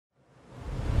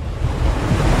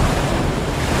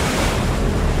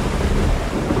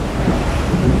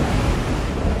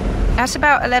At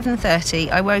about 11:30,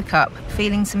 I woke up,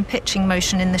 feeling some pitching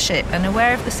motion in the ship and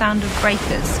aware of the sound of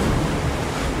breakers.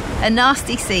 A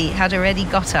nasty sea had already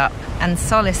got up, and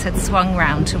Solace had swung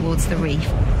round towards the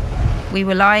reef. We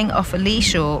were lying off a lee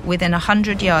shore within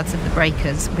 100 yards of the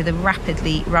breakers, with a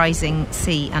rapidly rising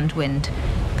sea and wind.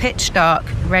 Pitch dark,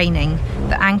 raining,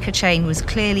 the anchor chain was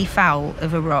clearly foul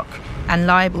of a rock and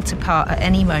liable to part at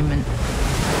any moment,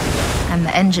 and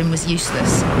the engine was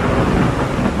useless.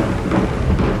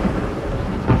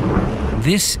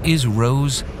 This is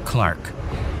Rose Clark.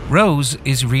 Rose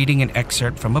is reading an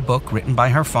excerpt from a book written by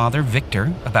her father,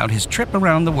 Victor, about his trip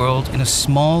around the world in a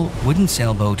small wooden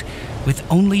sailboat with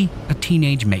only a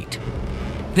teenage mate.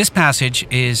 This passage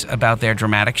is about their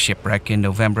dramatic shipwreck in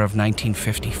November of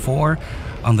 1954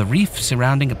 on the reef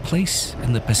surrounding a place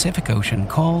in the Pacific Ocean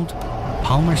called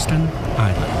Palmerston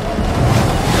Island.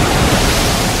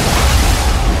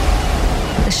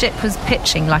 The ship was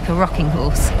pitching like a rocking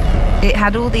horse. It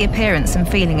had all the appearance and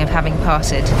feeling of having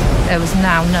parted. There was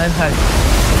now no hope.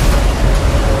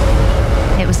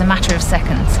 It was a matter of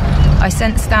seconds. I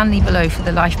sent Stanley below for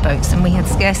the lifeboats, and we had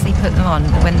scarcely put them on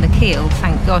when the keel,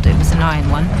 thank God it was an iron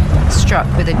one, struck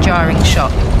with a jarring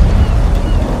shock.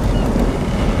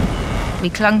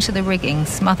 We clung to the rigging,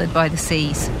 smothered by the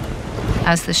seas,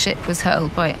 as the ship was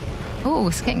hurled by... Oh,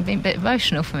 it's getting a bit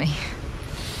emotional for me.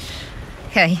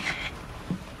 Okay.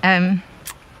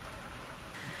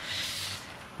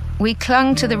 We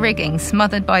clung to the rigging,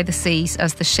 smothered by the seas,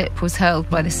 as the ship was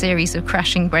hurled by the series of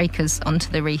crashing breakers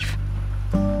onto the reef.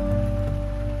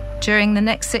 During the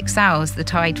next 6 hours, the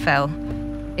tide fell.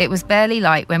 It was barely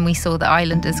light when we saw the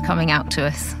islanders coming out to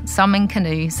us, some in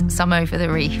canoes, some over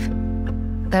the reef.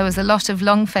 There was a lot of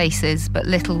long faces, but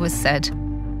little was said.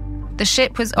 The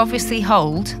ship was obviously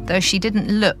holed, though she didn't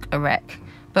look a wreck.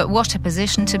 But what a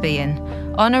position to be in.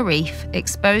 On a reef,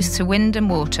 exposed to wind and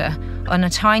water, on a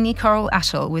tiny coral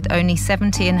atoll with only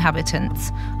 70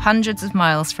 inhabitants, hundreds of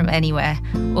miles from anywhere,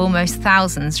 almost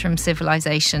thousands from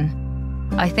civilization.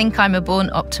 I think I'm a born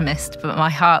optimist, but my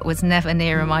heart was never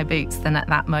nearer my boots than at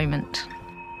that moment.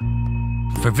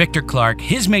 For Victor Clark,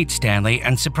 his mate Stanley,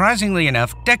 and surprisingly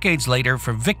enough, decades later,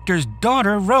 for Victor's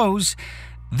daughter Rose,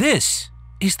 this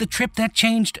is the trip that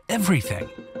changed everything.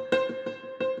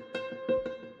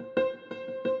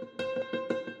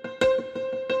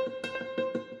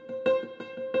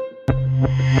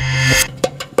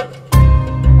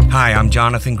 Hi, I'm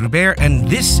Jonathan Grubert, and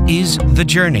this is The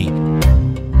Journey.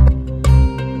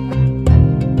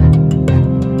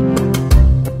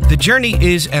 The Journey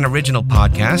is an original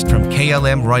podcast from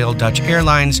KLM Royal Dutch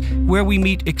Airlines, where we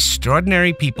meet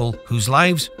extraordinary people whose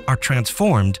lives are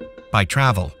transformed by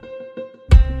travel.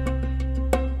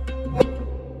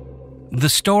 The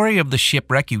story of the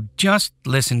shipwreck you just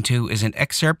listened to is an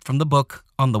excerpt from the book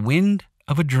On the Wind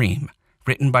of a Dream,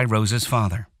 written by Rose's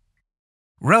father.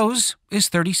 Rose is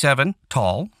 37,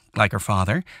 tall, like her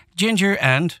father, ginger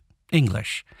and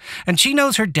English, and she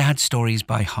knows her dad's stories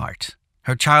by heart.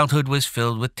 Her childhood was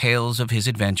filled with tales of his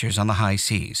adventures on the high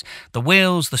seas, the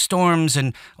whales, the storms,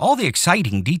 and all the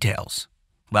exciting details.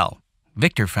 Well,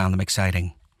 Victor found them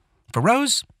exciting. For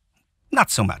Rose, not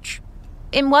so much.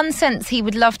 In one sense, he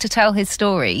would love to tell his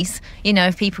stories,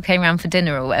 if people came around for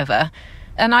dinner or whatever.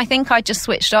 And I think I just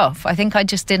switched off. I think I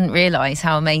just didn't realise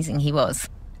how amazing he was.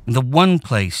 The one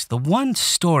place, the one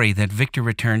story that Victor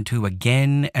returned to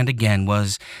again and again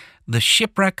was the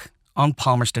shipwreck on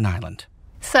Palmerston Island.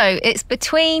 So it's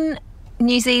between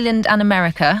New Zealand and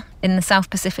America in the South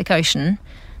Pacific Ocean,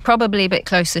 probably a bit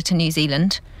closer to New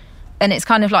Zealand. And it's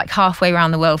kind of like halfway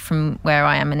around the world from where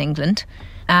I am in England.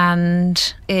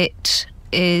 And it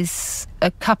is a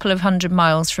couple of 100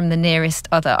 miles from the nearest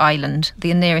other island,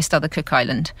 the nearest other Cook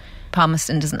Island.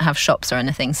 Palmerston doesn't have shops or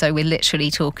anything, so we're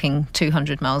literally talking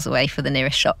 200 miles away for the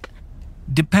nearest shop.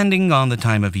 Depending on the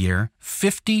time of year,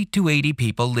 50 to 80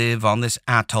 people live on this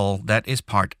atoll that is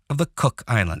part of the Cook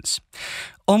Islands.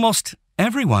 Almost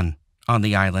everyone on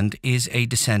the island is a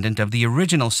descendant of the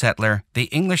original settler, the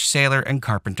English sailor and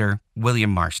carpenter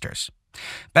William Marsters.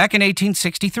 Back in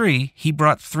 1863, he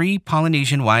brought 3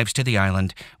 Polynesian wives to the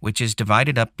island, which is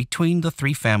divided up between the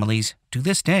 3 families to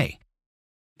this day.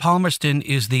 Palmerston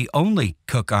is the only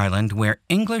Cook Island where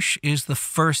English is the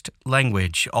first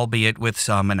language, albeit with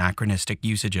some anachronistic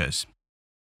usages.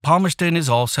 Palmerston is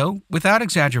also, without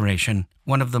exaggeration,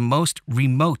 one of the most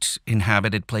remote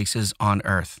inhabited places on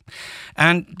Earth.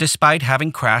 And despite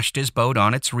having crashed his boat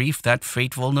on its reef that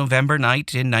fateful November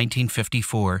night in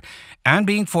 1954, and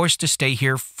being forced to stay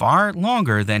here far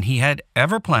longer than he had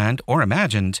ever planned or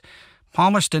imagined,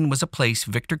 Palmerston was a place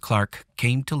Victor Clark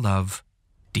came to love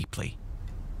deeply.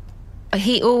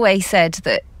 He always said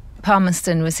that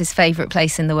Palmerston was his favourite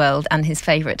place in the world and his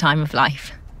favourite time of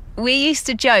life. We used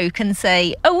to joke and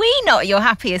say, "Are we not your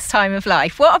happiest time of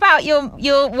life? What about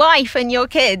your wife and your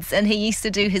kids?" And he used to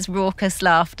do his raucous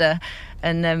laughter.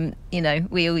 And,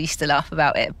 we all used to laugh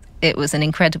about it. It was an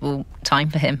incredible time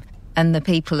for him. And the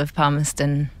people of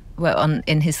Palmerston were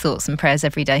in his thoughts and prayers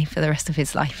every day for the rest of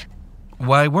his life.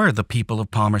 Why were the people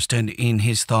of Palmerston in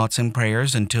his thoughts and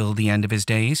prayers until the end of his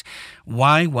days?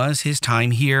 Why was his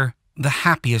time here the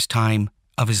happiest time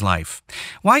of his life?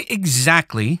 Why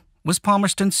exactly was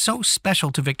Palmerston so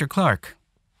special to Victor Clark?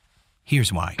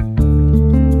 Here's why.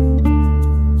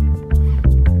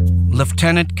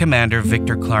 Lieutenant Commander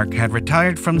Victor Clark had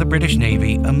retired from the British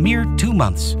Navy a mere 2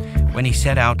 months when he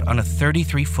set out on a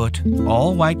 33-foot,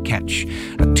 all-white ketch,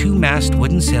 a 2-mast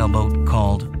wooden sailboat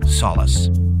called Solace.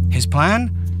 His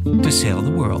plan? To sail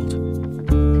the world.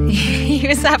 He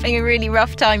was having a really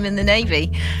rough time in the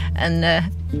Navy and,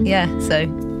 so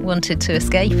wanted to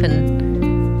escape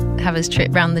and have his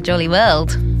trip round the jolly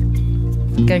world.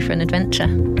 Go for an adventure.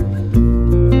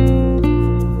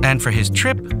 And for his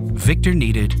trip, Victor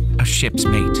needed a ship's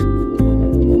mate.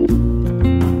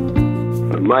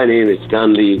 My name is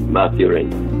Stanley Mathurin,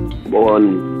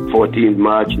 born 14th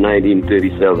March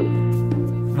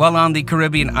 1937. While on the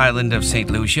Caribbean island of St.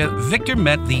 Lucia, Victor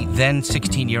met the then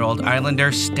 16-year-old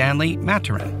islander Stanley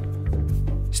Mathurin.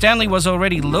 Stanley was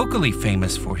already locally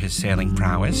famous for his sailing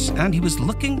prowess, and he was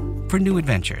looking for new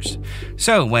adventures.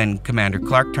 So when Commander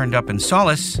Clark turned up in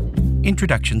Solace,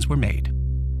 introductions were made.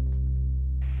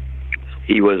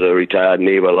 He was a retired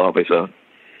naval officer,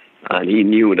 and he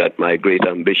knew that my great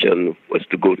ambition was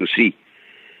to go to sea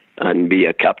and be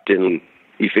a captain.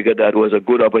 He figured that was a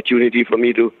good opportunity for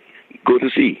me to go to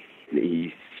sea.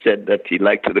 He said that he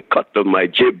liked the cut of my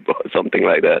jib or something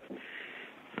like that.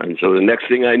 And so the next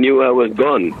thing I knew, I was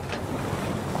gone.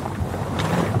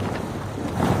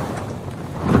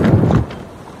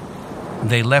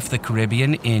 They left the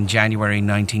Caribbean in January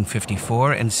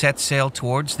 1954 and set sail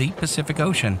towards the Pacific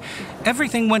Ocean.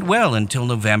 Everything went well until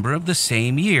November of the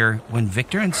same year when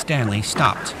Victor and Stanley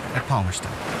stopped at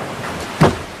Palmerston.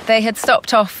 They had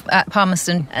stopped off at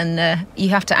Palmerston and you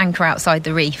have to anchor outside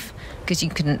the reef because you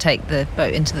couldn't take the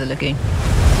boat into the lagoon.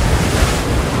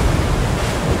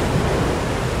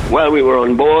 Well, we were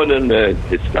on board and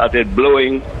it started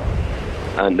blowing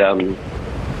and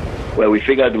we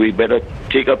figured we'd better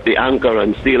take up the anchor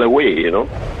and sail away,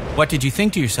 What did you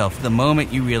think to yourself the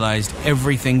moment you realized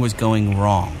everything was going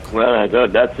wrong? Well, I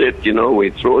thought, that's it, we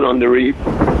throw it on the reef.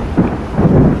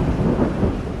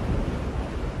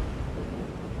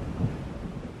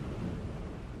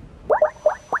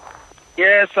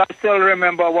 Yes, I still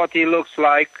remember what he looks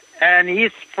like. And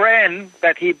his friend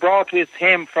that he brought with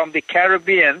him from the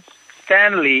Caribbean,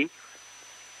 Stanley,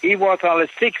 he was only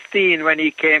 16 when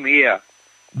he came here.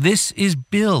 This is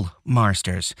Bill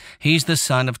Marsters. He's the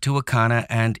son of Tuakana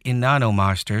and Inanno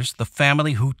Marsters, the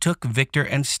family who took Victor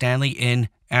and Stanley in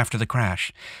after the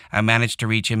crash. I managed to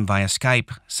reach him via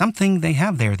Skype, something they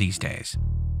have there these days.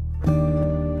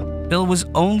 Bill was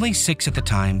only 6 at the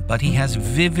time, but he has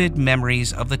vivid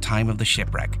memories of the time of the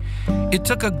shipwreck. It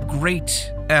took a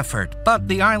great effort, but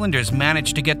the islanders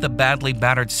managed to get the badly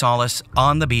battered Solace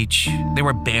on the beach. There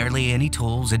were barely any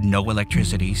tools and no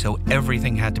electricity, so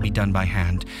everything had to be done by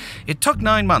hand. It took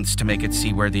 9 months to make it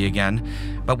seaworthy again,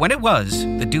 but when it was,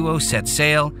 the duo set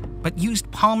sail, but used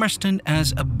Palmerston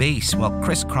as a base while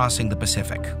crisscrossing the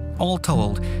Pacific. All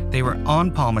told, they were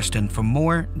on Palmerston for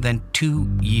more than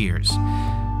 2 years.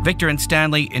 Victor and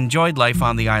Stanley enjoyed life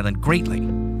on the island greatly.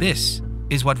 This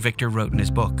is what Victor wrote in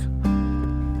his book.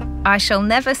 I shall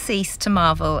never cease to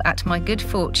marvel at my good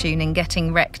fortune in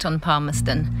getting wrecked on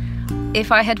Palmerston.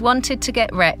 If I had wanted to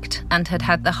get wrecked and had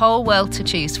had the whole world to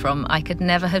choose from, I could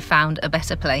never have found a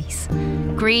better place.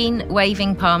 Green,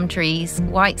 waving palm trees,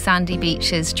 white sandy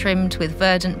beaches trimmed with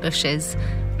verdant bushes,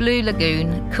 blue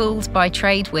lagoon, cooled by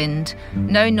trade wind,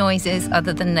 no noises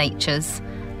other than nature's,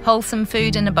 wholesome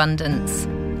food in abundance.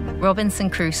 Robinson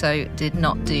Crusoe did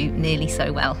not do nearly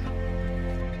so well.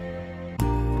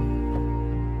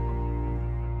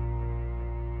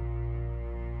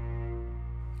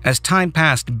 As time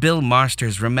passed, Bill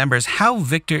Marsters remembers how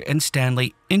Victor and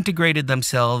Stanley integrated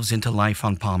themselves into life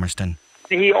on Palmerston.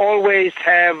 He always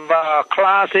have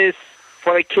classes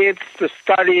for the kids to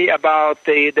study about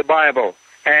the Bible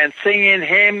and singing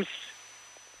hymns.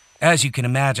 As you can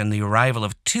imagine, the arrival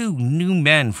of 2 new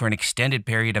men for an extended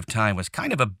period of time was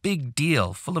kind of a big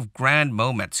deal, full of grand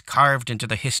moments carved into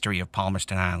the history of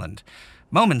Palmerston Island.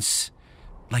 Moments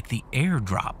like the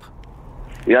airdrop.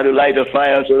 We had to light a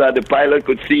fire so that the pilot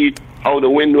could see how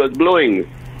the wind was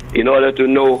blowing in order to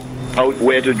know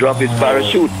where to drop his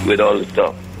parachute with all the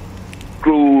stuff.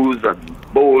 screws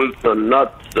and bolts and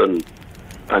nuts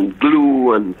and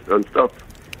glue and stuff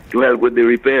to help with the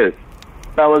repairs.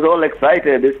 I was all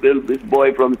excited. This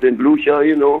boy from St. Lucia,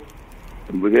 you know,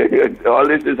 all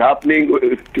this is happening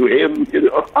to him, you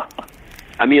know.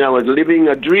 I mean, I was living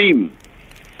a dream.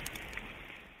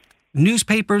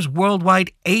 Newspapers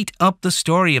worldwide ate up the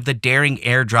story of the daring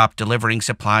airdrop delivering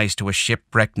supplies to a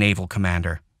shipwrecked naval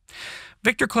commander.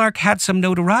 Victor Clark had some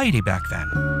notoriety back then.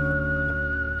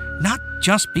 Not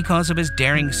just because of his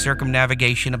daring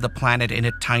circumnavigation of the planet in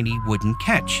a tiny wooden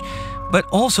ketch, but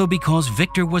also because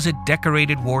Victor was a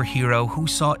decorated war hero who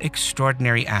saw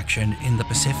extraordinary action in the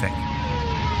Pacific.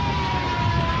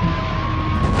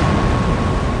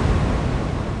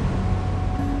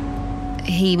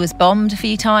 He was bombed a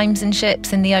few times in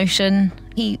ships in the ocean.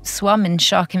 He swam in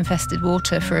shark-infested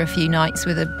water for a few nights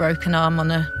with a broken arm on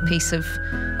a piece of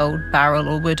old barrel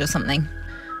or wood or something.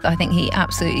 I think he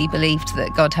absolutely believed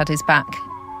that God had his back.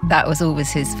 That was always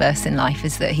his verse in life,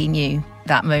 is that he knew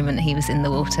that moment he was in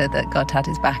the water that God had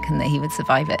his back and that he would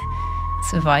survive it.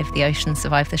 Survive the ocean,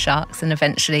 survive the sharks, and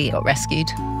eventually got rescued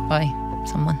by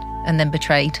someone and then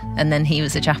betrayed. And then he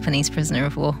was a Japanese prisoner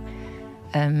of war.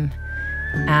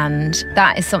 And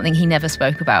that is something he never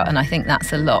spoke about, and I think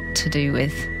that's a lot to do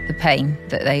with the pain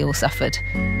that they all suffered.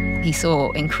 He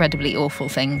saw incredibly awful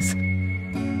things.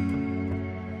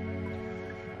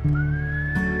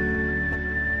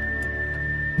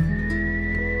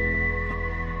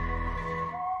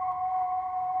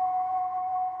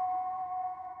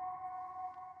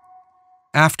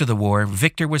 After the war,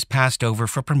 Victor was passed over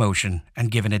for promotion and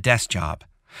given a desk job.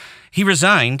 He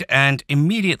resigned and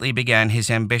immediately began his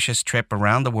ambitious trip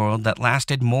around the world that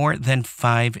lasted more than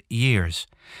 5 years.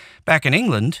 Back in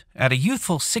England, at a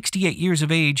youthful 68 years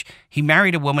of age, he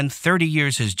married a woman 30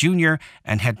 years his junior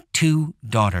and had 2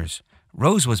 daughters.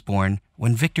 Rose was born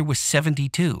when Victor was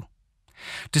 72.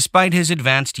 Despite his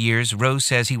advanced years, Rose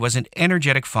says he was an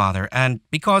energetic father and,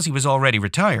 because he was already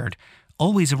retired,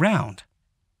 always around.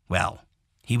 Well,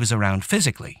 he was around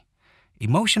physically.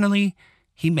 Emotionally,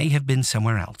 he may have been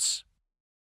somewhere else.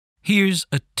 Here's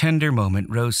a tender moment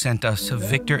Rose sent us of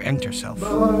Victor Enterself. By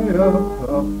a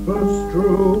purpose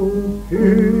true,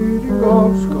 heeding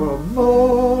God's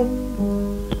command,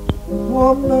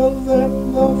 warmer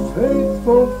than the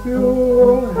faithful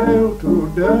few, hail to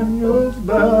Daniel's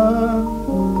band.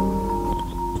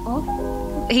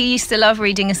 He used to love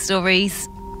reading us stories.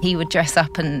 He would dress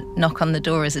up and knock on the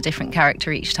door as a different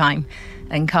character each time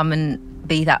and come and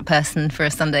be that person for a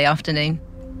Sunday afternoon.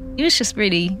 He was just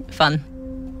really fun.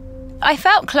 I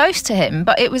felt close to him,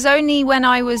 but it was only when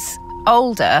I was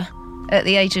older, at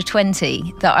the age of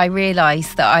 20, that I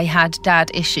realised that I had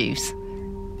dad issues,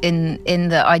 in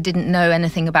that I didn't know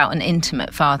anything about an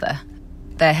intimate father.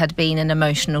 There had been an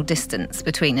emotional distance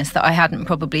between us that I hadn't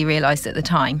probably realised at the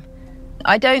time.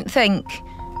 I don't think,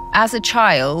 as a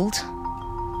child,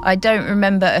 I don't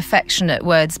remember affectionate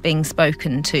words being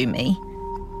spoken to me.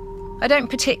 I don't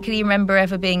particularly remember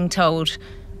ever being told,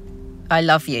 "I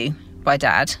love you," by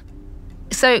Dad.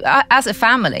 So as a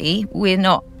family, we're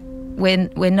not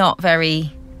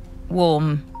very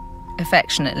warm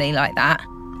affectionately like that.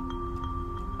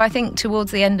 I think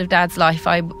towards the end of Dad's life,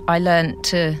 I learned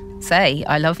to say,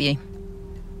 "I love you."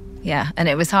 Yeah, and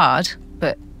it was hard,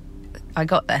 but I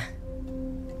got there.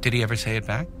 Did he ever say it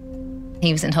back?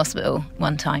 He was in hospital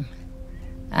one time,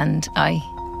 and I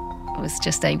was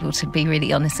just able to be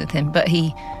really honest with him. But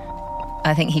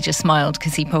I think he just smiled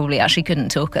because he probably actually couldn't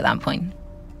talk at that point.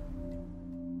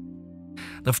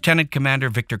 Lieutenant Commander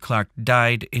Victor Clark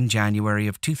died in January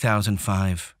of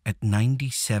 2005 at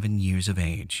 97 years of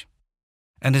age.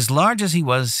 And as large as he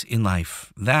was in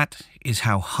life, that is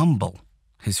how humble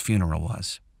his funeral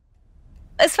was.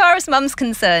 As far as Mum's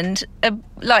concerned,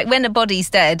 like when a body's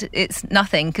dead, it's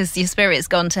nothing because your spirit's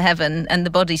gone to heaven and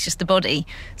the body's just a body.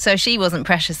 So she wasn't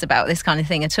precious about this kind of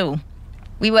thing at all.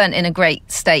 We weren't in a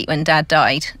great state when Dad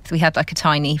died. We had like a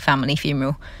tiny family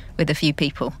funeral with a few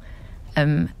people,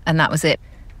 and that was it.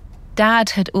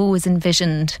 Dad had always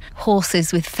envisioned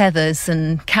horses with feathers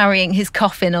and carrying his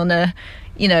coffin on a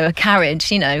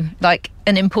carriage, like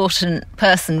an important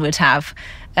person would have.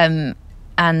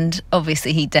 And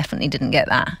obviously he definitely didn't get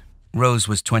that. Rose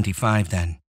was 25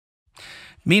 then.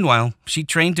 Meanwhile, she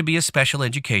trained to be a special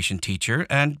education teacher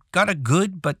and got a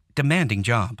good but demanding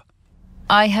job.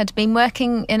 I had been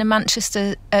working in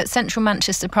Central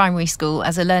Manchester Primary School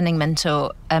as a learning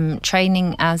mentor,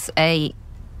 training as a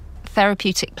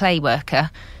therapeutic play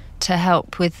worker to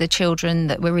help with the children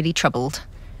that were really troubled.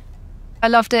 I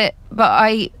loved it,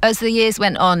 but as the years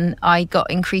went on, I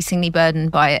got increasingly burdened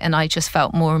by it and I just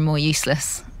felt more and more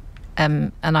useless.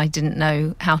 And I didn't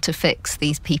know how to fix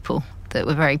these people that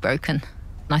were very broken.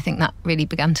 And I think that really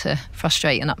began to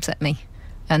frustrate and upset me.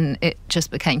 And it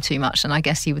just became too much. And I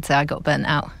guess you would say I got burnt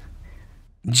out.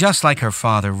 Just like her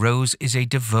father, Rose is a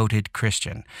devoted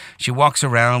Christian. She walks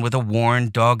around with a worn,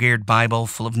 dog-eared Bible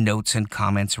full of notes and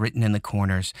comments written in the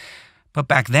corners. But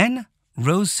back then,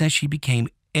 Rose says she became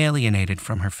alienated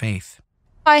from her faith.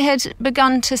 I had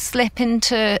begun to slip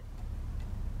into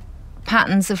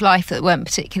patterns of life that weren't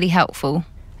particularly helpful.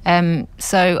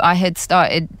 So I had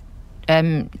started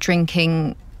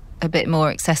drinking a bit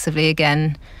more excessively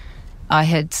again. I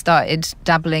had started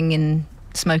dabbling in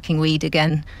smoking weed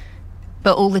again.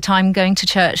 But all the time going to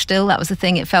church still, that was the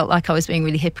thing. It felt like I was being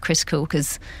really hypocritical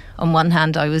because on one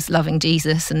hand I was loving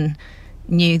Jesus and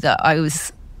knew that I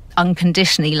was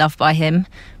unconditionally loved by him.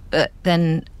 But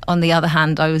then on the other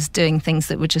hand, I was doing things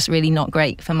that were just really not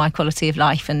great for my quality of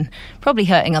life and probably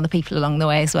hurting other people along the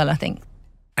way as well, I think.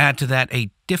 Add to that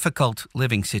a difficult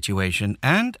living situation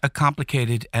and a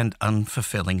complicated and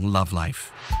unfulfilling love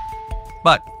life.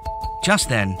 But just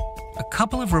then, a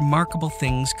couple of remarkable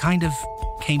things kind of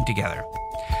came together.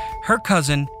 Her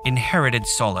cousin inherited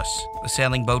Solace, the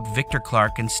sailing boat Victor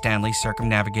Clark and Stanley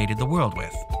circumnavigated the world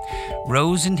with.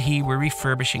 Rose and he were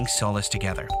refurbishing Solace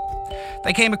together.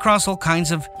 They came across all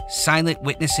kinds of silent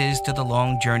witnesses to the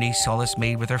long journey Solace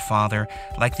made with her father,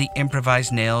 like the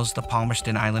improvised nails the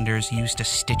Palmerston Islanders used to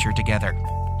stitch her together.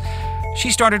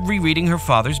 She started rereading her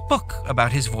father's book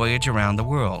about his voyage around the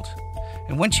world.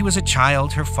 And when she was a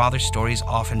child, her father's stories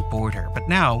often bored her. But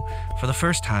now, for the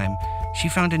first time, she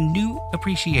found a new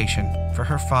appreciation for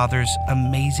her father's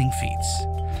amazing feats.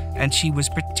 And she was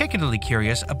particularly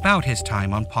curious about his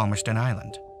time on Palmerston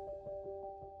Island.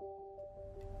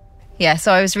 Yeah,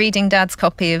 so I was reading Dad's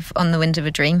copy of On the Wind of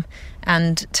a Dream,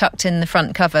 and tucked in the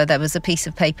front cover there was a piece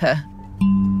of paper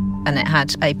and it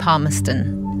had a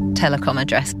Palmerston telecom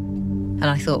address. And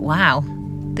I thought, wow,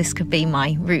 this could be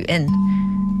my route in.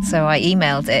 So I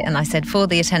emailed it and I said, for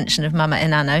the attention of Mama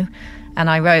Inanno. And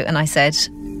I wrote and I said,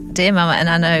 Dear Mama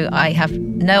Inanno, I have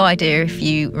no idea if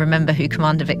you remember who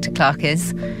Commander Victor Clark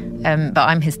is, but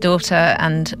I'm his daughter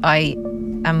and I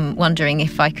am wondering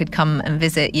if I could come and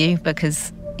visit you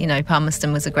because, you know,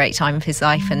 Palmerston was a great time of his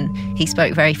life and he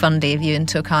spoke very fondly of you and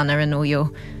Turkana and all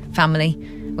your family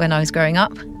when I was growing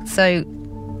up. So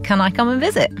can I come and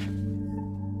visit?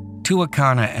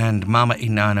 Tuakana and Mama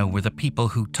Inanno were the people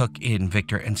who took in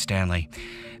Victor and Stanley.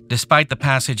 Despite the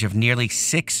passage of nearly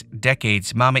 6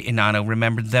 decades, Mama Inanno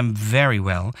remembered them very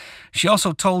well. She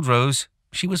also told Rose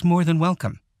she was more than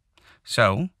welcome.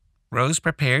 So, Rose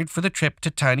prepared for the trip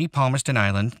to tiny Palmerston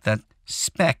Island, that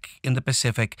speck in the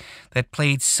Pacific that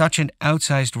played such an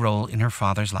outsized role in her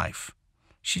father's life.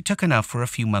 She took enough for a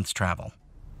few months' travel.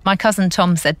 My cousin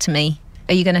Tom said to me,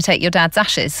 are you going to take your dad's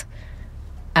ashes?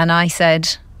 And I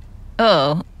said,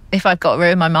 oh, if I've got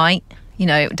room, I might. You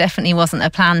know, it definitely wasn't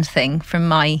a planned thing from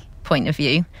my point of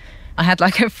view. I had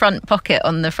like a front pocket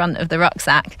on the front of the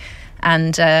rucksack.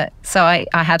 And so I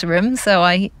had room. So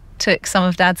I took some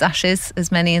of Dad's ashes,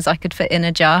 as many as I could fit in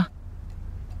a jar.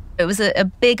 It was a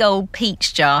big old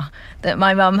peach jar that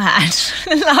my mum had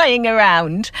lying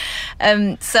around.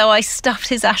 So I stuffed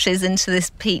his ashes into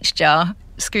this peach jar,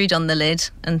 screwed on the lid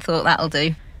and thought that'll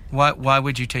do. Why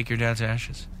would you take your dad's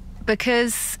ashes?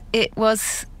 Because it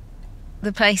was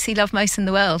the place he loved most in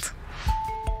the world.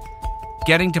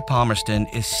 Getting to Palmerston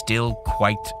is still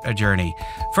quite a journey.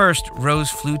 First,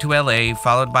 Rose flew to LA,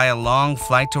 followed by a long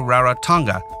flight to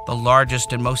Rarotonga, the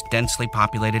largest and most densely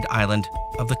populated island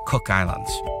of the Cook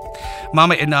Islands.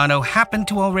 Mama Inanno happened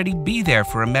to already be there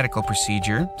for a medical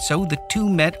procedure, so the two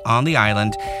met on the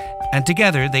island, and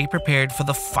together they prepared for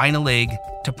the final leg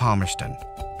to Palmerston.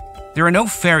 There are no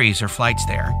ferries or flights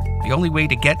there. The only way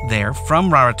to get there from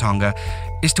Rarotonga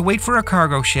is to wait for a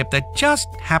cargo ship that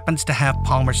just happens to have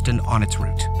Palmerston on its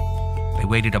route. They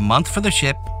waited a month for the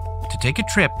ship to take a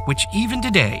trip which even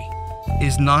today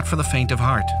is not for the faint of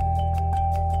heart.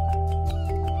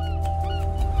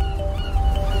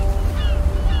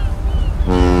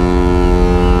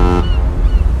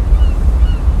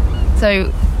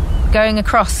 So going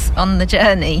across on the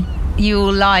journey, you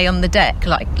all lie on the deck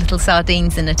like little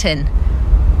sardines in a tin,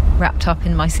 wrapped up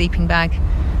in my sleeping bag.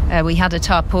 We had a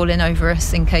tarpaulin over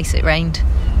us in case it rained,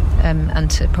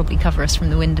 and to probably cover us from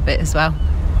the wind a bit as well.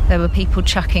 There were people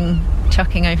chucking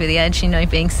over the edge, you know,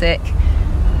 being sick.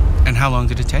 And how long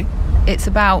did it take? It's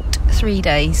about 3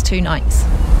 days, 2 nights.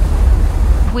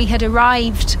 We had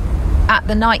arrived at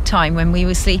the night time when we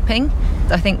were sleeping.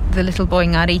 I think the little boy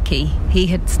Ngariki, he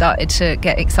had started to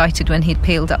get excited when he'd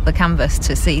peeled up the canvas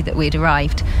to see that we'd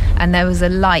arrived, and there was a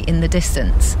light in the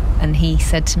distance, and he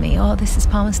said to me, oh, this is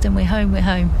Palmerston, we're home.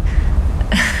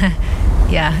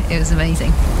 Yeah, it was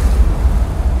amazing.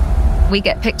 We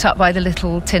get picked up by the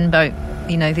little tin boat.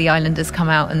 You know, the islanders come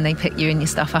out and they pick you and your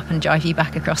stuff up and drive you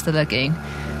back across the lagoon.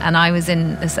 And I was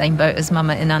in the same boat as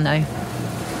Mama Inanno.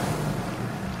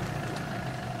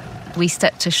 We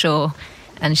stepped ashore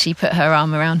and she put her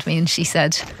arm around me and she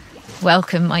said,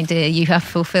 "Welcome, my dear, you have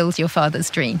fulfilled your father's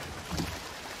dream."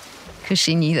 Because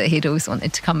she knew that he'd always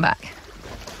wanted to come back.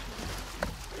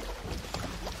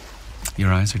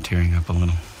 Your eyes are tearing up a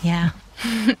little. Yeah,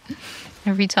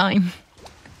 every time.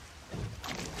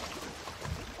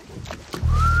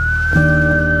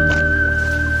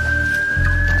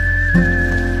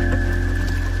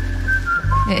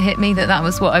 It hit me that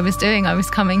was what I was doing. I was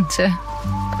coming to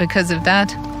because of Dad.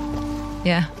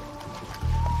 Yeah.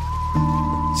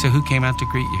 So who came out to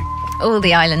greet you? All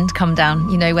the island come down.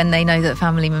 You know, when they know that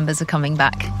family members are coming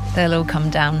back, they'll all come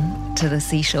down to the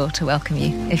seashore to welcome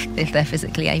you, if they're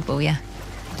physically able, yeah.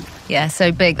 Yeah,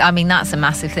 so big. I mean, that's a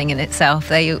massive thing in itself.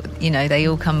 They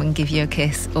all come and give you a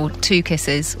kiss, or 2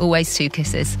 kisses, always 2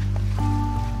 kisses.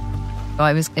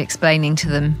 I was explaining to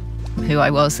them who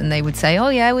I was, and they would say, "Oh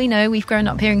yeah, we know, we've grown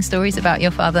up hearing stories about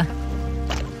your father."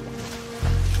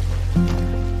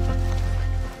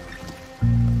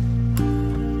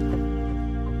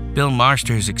 Bill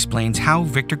Marsters explains how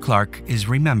Victor Clark is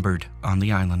remembered on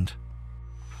the island.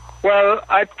 Well,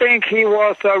 I think he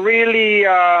was a really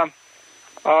a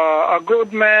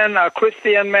good man, a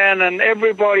Christian man, and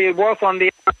everybody who was on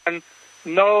the island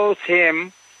knows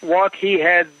him, what he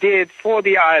had did for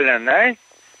the island, eh?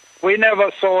 We never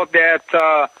saw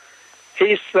that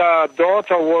his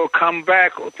daughter will come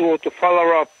back to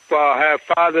follow up her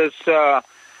father's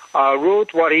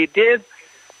route, what he did.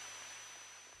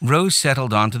 Rose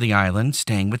settled onto the island,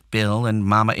 staying with Bill and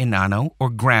Mama Inanno, or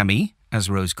Grammy, as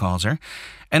Rose calls her,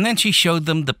 and then she showed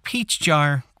them the peach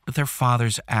jar with her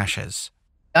father's ashes.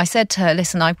 I said to her,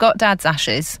 "Listen, I've got Dad's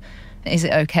ashes. Is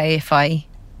it okay if I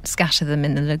scatter them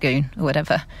in the lagoon or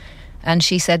whatever?" And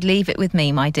she said, "Leave it with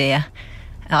me, my dear.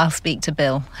 I'll speak to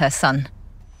Bill, her son."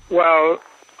 Well,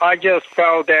 I just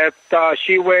felt that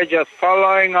she was just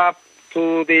following up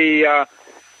to the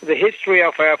history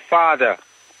of her father.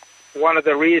 One of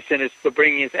the reasons is to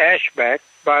bring his ash back,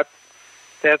 but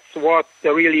that's what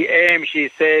the really aim. She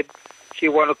said she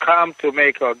want to come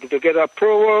to get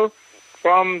approval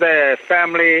from the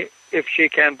family if she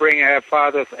can bring her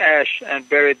father's ash and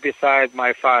bury it beside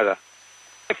my father.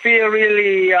 I feel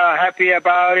really happy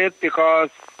about it because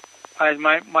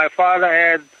my father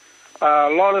had a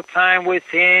lot of time with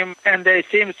him, and they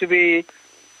seem to be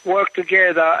work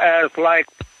together as like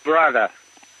brother.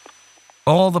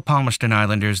 All the Palmerston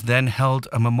Islanders then held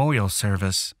a memorial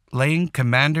service, laying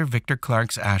Commander Victor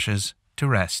Clark's ashes to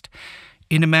rest,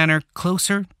 in a manner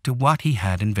closer to what he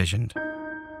had envisioned.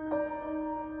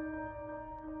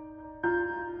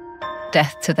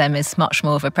 Death to them is much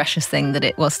more of a precious thing than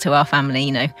it was to our family,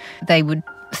 you know. They would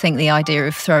think the idea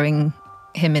of throwing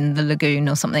him in the lagoon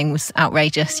or something was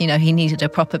outrageous. You know, he needed a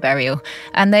proper burial.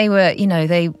 And they were, you know,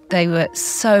 they were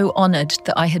so honoured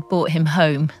that I had brought him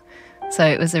home. So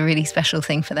it was a really special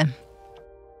thing for them.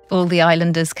 All the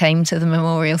islanders came to the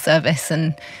memorial service,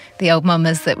 and the old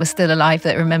mamas that were still alive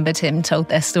that remembered him told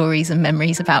their stories and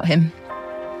memories about him.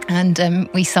 And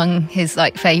we sung his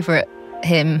favourite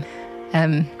hymn.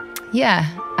 Yeah,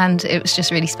 and it was just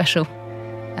really special,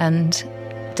 and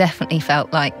definitely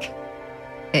felt like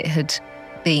it had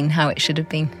been how it should have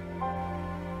been.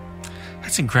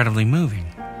 That's incredibly moving.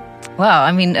 Well,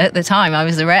 I mean, at the time I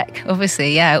was a wreck,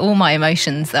 obviously. Yeah, all my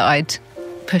emotions that I'd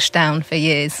pushed down for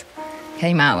years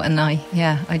came out, and I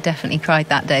definitely cried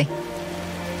that day.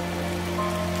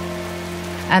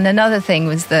 And another thing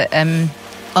was that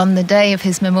on the day of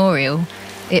his memorial,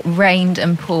 it rained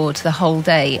and poured the whole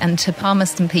day, and to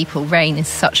Palmerston people, rain is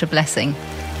such a blessing.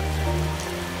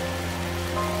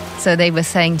 So they were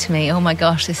saying to me, "Oh my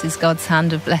gosh, this is God's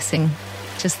hand of blessing."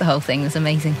 Just the whole thing was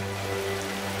amazing.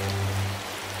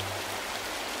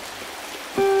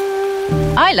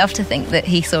 I love to think that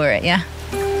he saw it, yeah.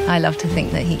 I love to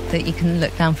think that you can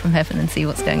look down from heaven and see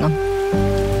what's going on.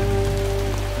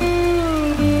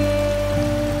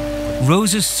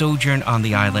 Rose's sojourn on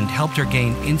the island helped her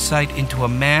gain insight into a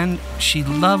man she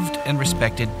loved and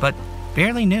respected, but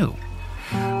barely knew.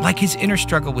 Like his inner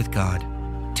struggle with God.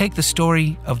 Take the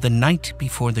story of the night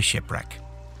before the shipwreck.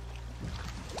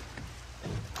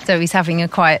 So he's having a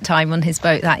quiet time on his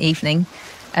boat that evening,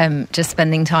 just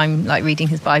spending time reading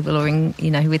his Bible or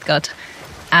with God.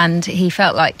 And he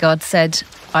felt like God said,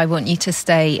 "I want you to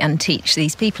stay and teach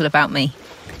these people about me."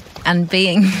 And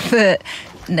being the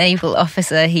naval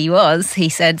officer he was, he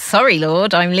said, "Sorry,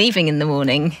 Lord, I'm leaving in the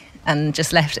morning," and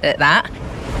just left it at that.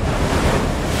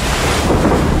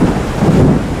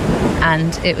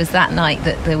 And it was that night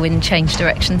that the wind changed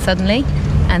direction suddenly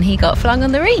and he got flung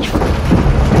on the reef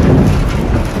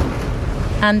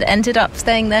and ended up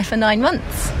staying there for 9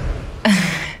 months.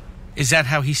 Is that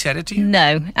how he said it to you?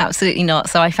 No, absolutely not.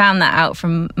 So I found that out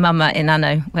from Mama in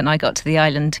Anno when I got to the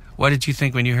island. What did you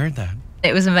think when you heard that?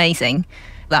 It was amazing.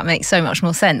 That makes so much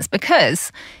more sense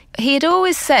because he had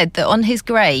always said that on his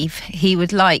grave he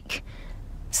would like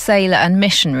sailor and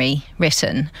missionary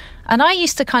written. And I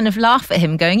used to kind of laugh at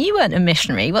him going, you weren't a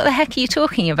missionary, what the heck are you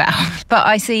talking about? But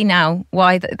I see now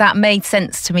why that made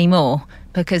sense to me more,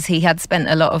 because he had spent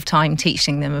a lot of time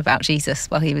teaching them about Jesus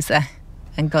while he was there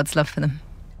and God's love for them.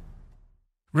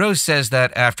 Rose says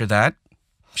that after that,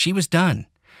 she was done.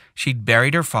 She'd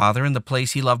buried her father in the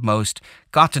place he loved most,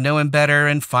 got to know him better,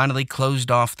 and finally closed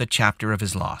off the chapter of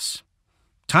his loss.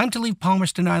 Time to leave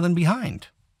Palmerston Island behind,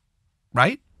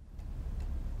 right?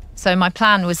 So my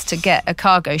plan was to get a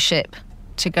cargo ship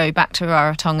to go back to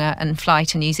Rarotonga and fly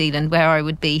to New Zealand, where I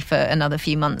would be for another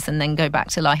few months and then go back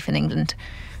to life in England.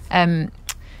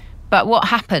 But what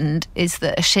happened is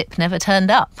that a ship never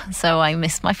turned up, so I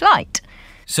missed my flight.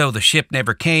 So the ship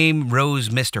never came, Rose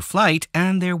missed her flight,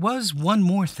 and there was one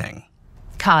more thing.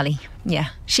 Carly, yeah.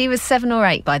 She was 7 or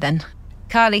 8 by then.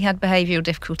 Carly had behavioural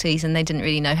difficulties and they didn't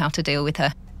really know how to deal with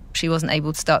her. She wasn't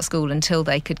able to start school until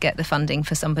they could get the funding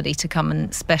for somebody to come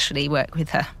and specially work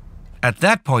with her. At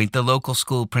that point, the local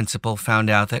school principal found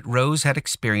out that Rose had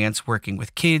experience working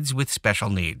with kids with special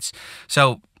needs.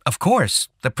 So, of course,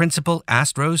 the principal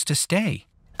asked Rose to stay.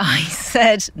 I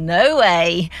said, no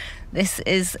way. This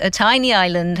is a tiny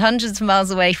island, hundreds of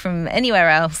miles away from anywhere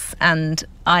else, and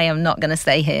I am not going to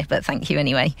stay here, but thank you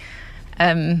anyway.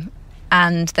 And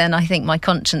then I think my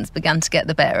conscience began to get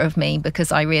the better of me,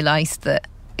 because I realised that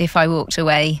if I walked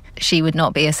away, she would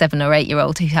not be a 7 or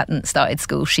 8-year-old who hadn't started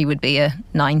school. She would be a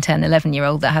 9, 10,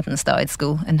 11-year-old that hadn't started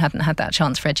school and hadn't had that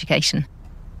chance for education.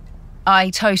 I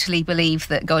totally believe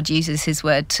that God uses his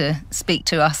word to speak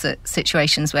to us at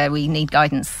situations where we need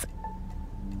guidance.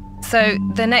 So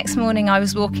the next morning I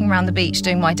was walking around the beach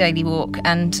doing my daily walk,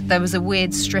 and there was a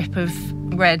weird strip of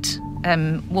red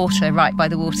water right by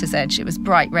the water's edge. It was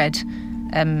bright red,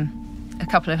 a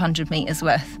couple of 100 metres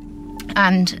worth.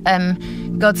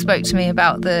 And God spoke to me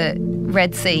about the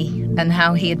Red Sea and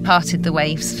how he had parted the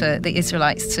waves for the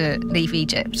Israelites to leave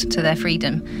Egypt to their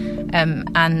freedom,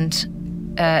 and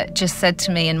just said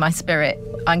to me in my spirit,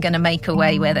 I'm going to make a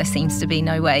way where there seems to be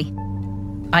no way.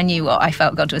 I knew what I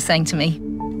felt God was saying to me.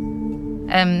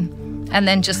 And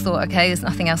then just thought, okay, there's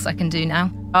nothing else I can do now.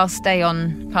 I'll stay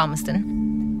on Palmerston.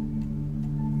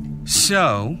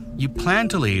 So, you plan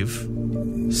to leave.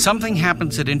 Something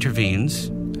happens that intervenes.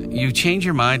 You change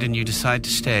your mind and you decide to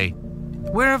stay.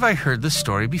 Where have I heard this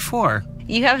story before?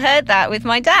 You have heard that with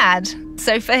my dad.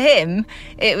 So for him,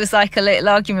 it was like a little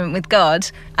argument with God.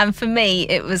 And for me,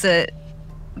 it was a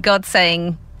God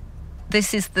saying,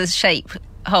 this is the shape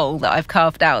hole that I've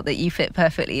carved out that you fit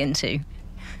perfectly into.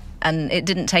 And it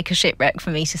didn't take a shipwreck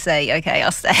for me to say, okay,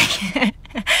 I'll stay.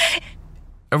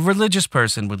 A religious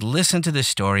person would listen to this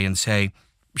story and say,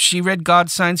 she read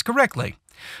God's signs correctly.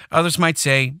 Others might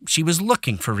say she was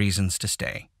looking for reasons to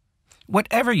stay.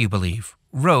 Whatever you believe,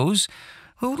 Rose,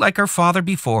 who, like her father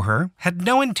before her, had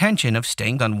no intention of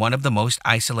staying on one of the most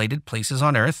isolated places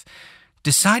on Earth,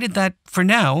 decided that, for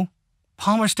now,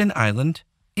 Palmerston Island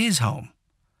is home.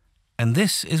 And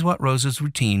this is what Rose's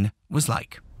routine was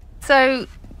like. So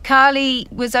Carly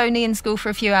was only in school for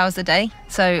a few hours a day.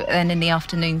 So then in the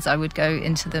afternoons, I would go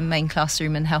into the main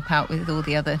classroom and help out with all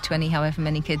the other 20, however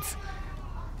many kids.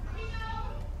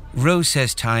 Rose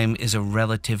says time is a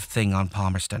relative thing on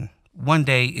Palmerston. One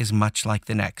day is much like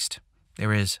the next.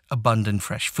 There is abundant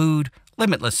fresh food,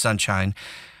 limitless sunshine,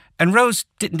 and Rose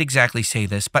didn't exactly say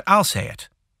this, but I'll say it.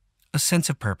 A sense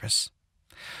of purpose.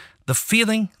 The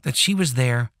feeling that she was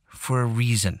there for a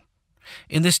reason.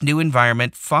 In this new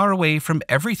environment, far away from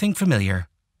everything familiar,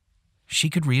 she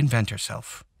could reinvent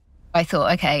herself. I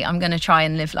thought, okay, I'm going to try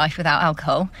and live life without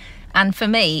alcohol. And for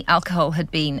me, alcohol had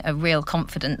been a real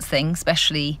confidence thing,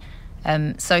 especially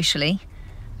socially.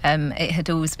 It had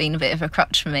always been a bit of a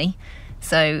crutch for me.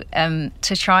 So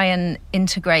to try and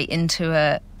integrate into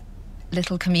a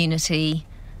little community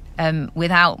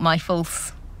without my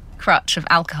false crutch of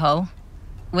alcohol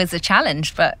was a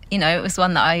challenge. But, you know, it was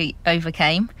one that I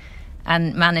overcame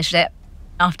and managed it.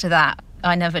 After that,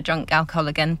 I never drank alcohol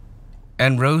again.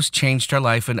 And Rose changed her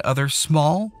life in other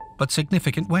small but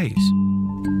significant ways.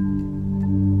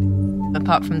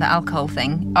 Apart from the alcohol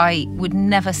thing, I would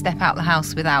never step out the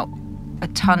house without a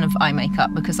ton of eye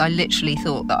makeup, because I literally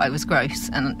thought that I was gross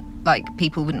and like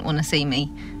people wouldn't want to see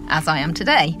me as I am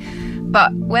today.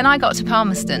 But when I got to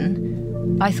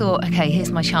Palmerston, I thought, okay,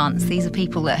 here's my chance. These are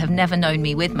people that have never known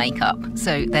me with makeup,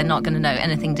 so they're not going to know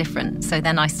anything different. So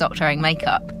then I stopped wearing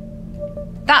makeup.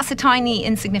 That's a tiny,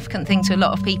 insignificant thing to a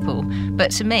lot of people, but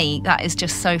to me, that is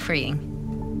just so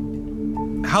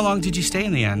freeing. How long did you stay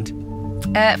in the end?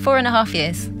 4.5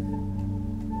 years,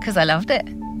 because I loved it.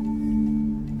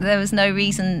 There was no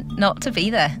reason not to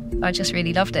be there. I just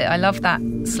really loved it. I loved that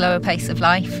slower pace of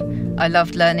life. I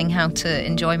loved learning how to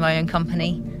enjoy my own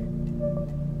company.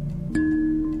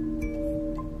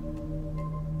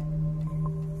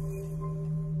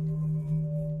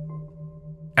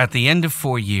 At the end of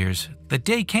 4 years, the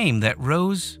day came that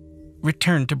Rose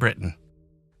returned to Britain.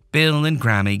 Bill and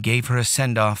Grammy gave her a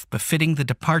send-off befitting the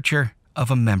departure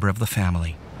of a member of the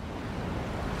family.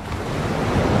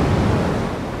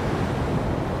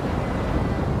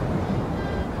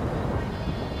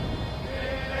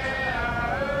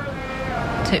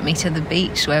 Took me to the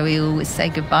beach where we always say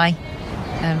goodbye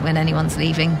when anyone's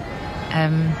leaving.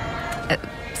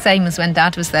 Same as when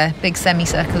Dad was there, big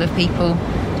semicircle of people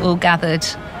all gathered,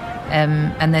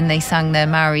 and then they sang their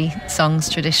Maori songs,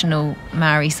 traditional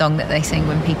Maori song that they sing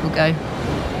when people go.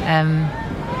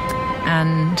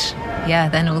 And yeah,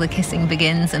 then all the kissing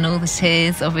begins and all the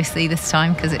tears, obviously this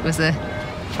time because it was a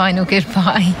final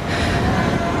goodbye.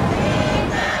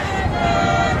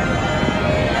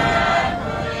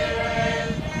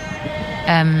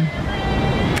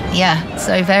 Yeah,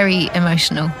 so very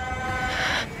emotional.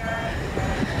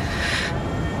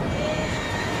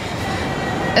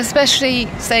 Especially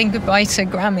saying goodbye to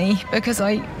Grammy, because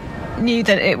I knew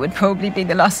that it would probably be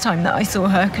the last time that I saw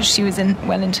her, because she was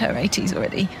well into her 80s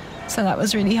already. So that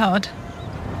was really hard.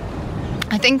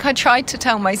 I think I tried to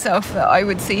tell myself that I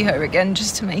would see her again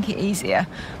just to make it easier.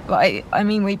 But I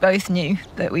mean, we both knew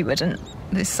that we wouldn't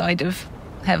this side of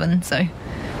heaven, so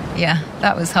yeah,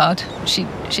 that was hard. She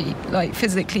like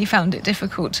physically found it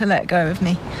difficult to let go of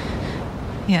me.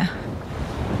 Yeah.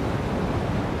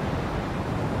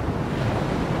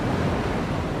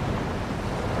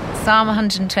 Psalm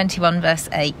 121 verse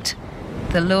 8.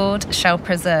 The Lord shall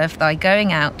preserve thy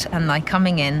going out and thy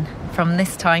coming in from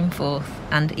this time forth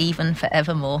and even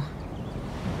forevermore.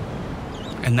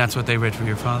 And that's what they read for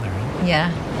your father, right?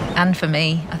 Yeah, and for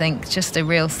me, I think just a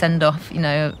real send-off,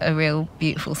 a real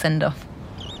beautiful send-off.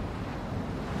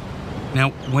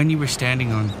 Now, when you were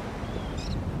standing on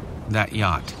that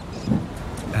yacht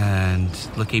and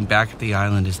looking back at the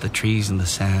island as the trees and the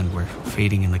sand were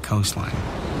fading in the coastline,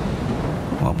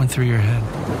 what went through your head?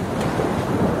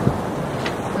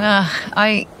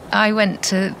 I went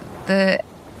to the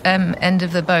end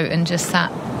of the boat and just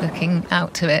sat looking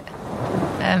out to it.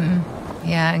 And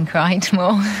cried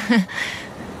more.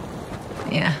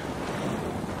 Yeah.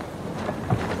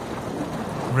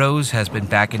 Rose has been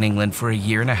back in England for 1.5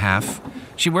 years.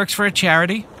 She works for a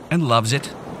charity and loves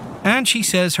it. And she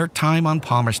says her time on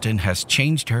Palmerston has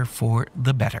changed her for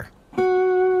the better.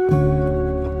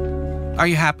 Are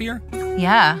you happier?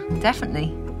 Yeah,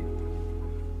 definitely.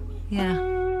 Yeah.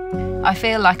 I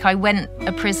feel like I went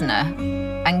a prisoner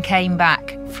and came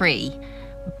back free.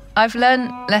 I've learned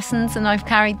lessons and I've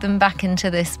carried them back into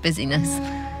this busyness.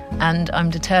 And I'm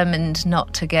determined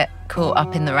not to get caught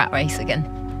up in the rat race again.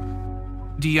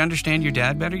 Do you understand your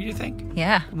dad better, you think?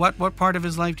 Yeah. What part of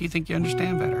his life do you think you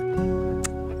understand better?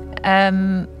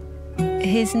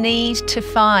 His need to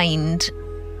find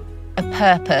a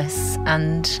purpose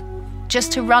and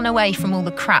just to run away from all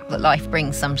the crap that life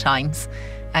brings sometimes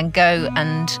and go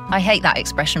and, I hate that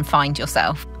expression, find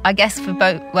yourself. I guess for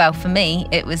me,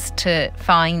 it was to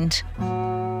find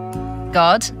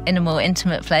God in a more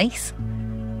intimate place.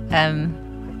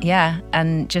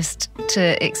 And just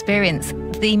to experience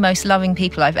the most loving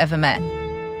people I've ever met.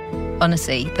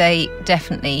 Honestly, they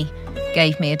definitely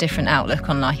gave me a different outlook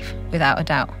on life, without a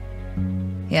doubt.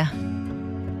 Yeah.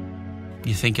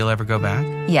 You think you'll ever go back?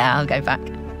 Yeah, I'll go back,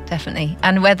 definitely.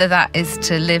 And whether that is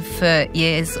to live for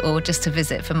years or just to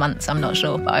visit for months, I'm not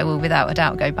sure, but I will without a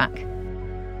doubt go back.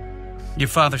 Your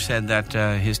father said that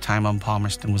his time on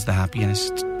Palmerston was the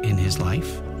happiest in his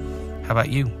life. How about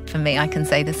you? For me, I can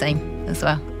say the same as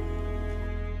well.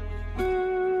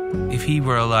 If he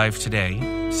were alive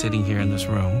today, sitting here in this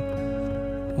room,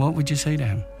 what would you say to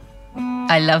him?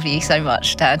 I love you so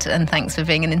much, Dad, and thanks for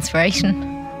being an inspiration.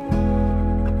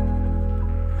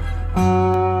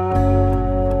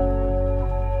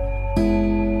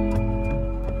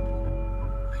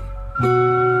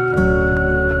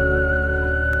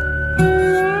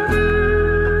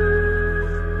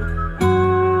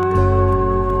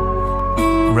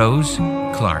 Rose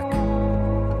Clark.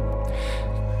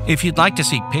 If you'd like to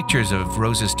see pictures of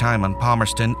Rose's time on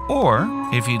Palmerston, or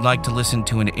if you'd like to listen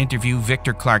to an interview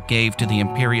Victor Clark gave to the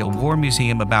Imperial War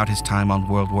Museum about his time on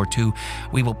World War II,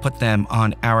 we will put them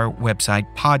on our website,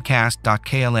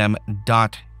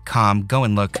 podcast.klm.com. Go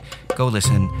and look, go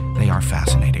listen, they are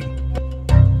fascinating.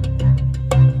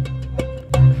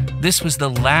 This was the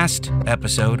last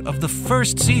episode of the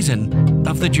first season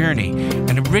of The Journey,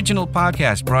 an original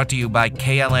podcast brought to you by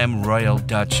KLM Royal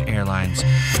Dutch Airlines.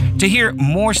 To hear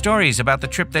more stories about the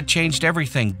trip that changed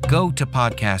everything, go to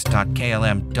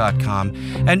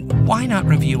podcast.klm.com. And why not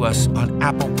review us on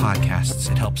Apple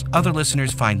Podcasts? It helps other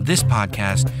listeners find this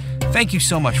podcast. Thank you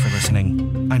so much for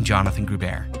listening. I'm Jonathan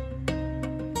Gruber.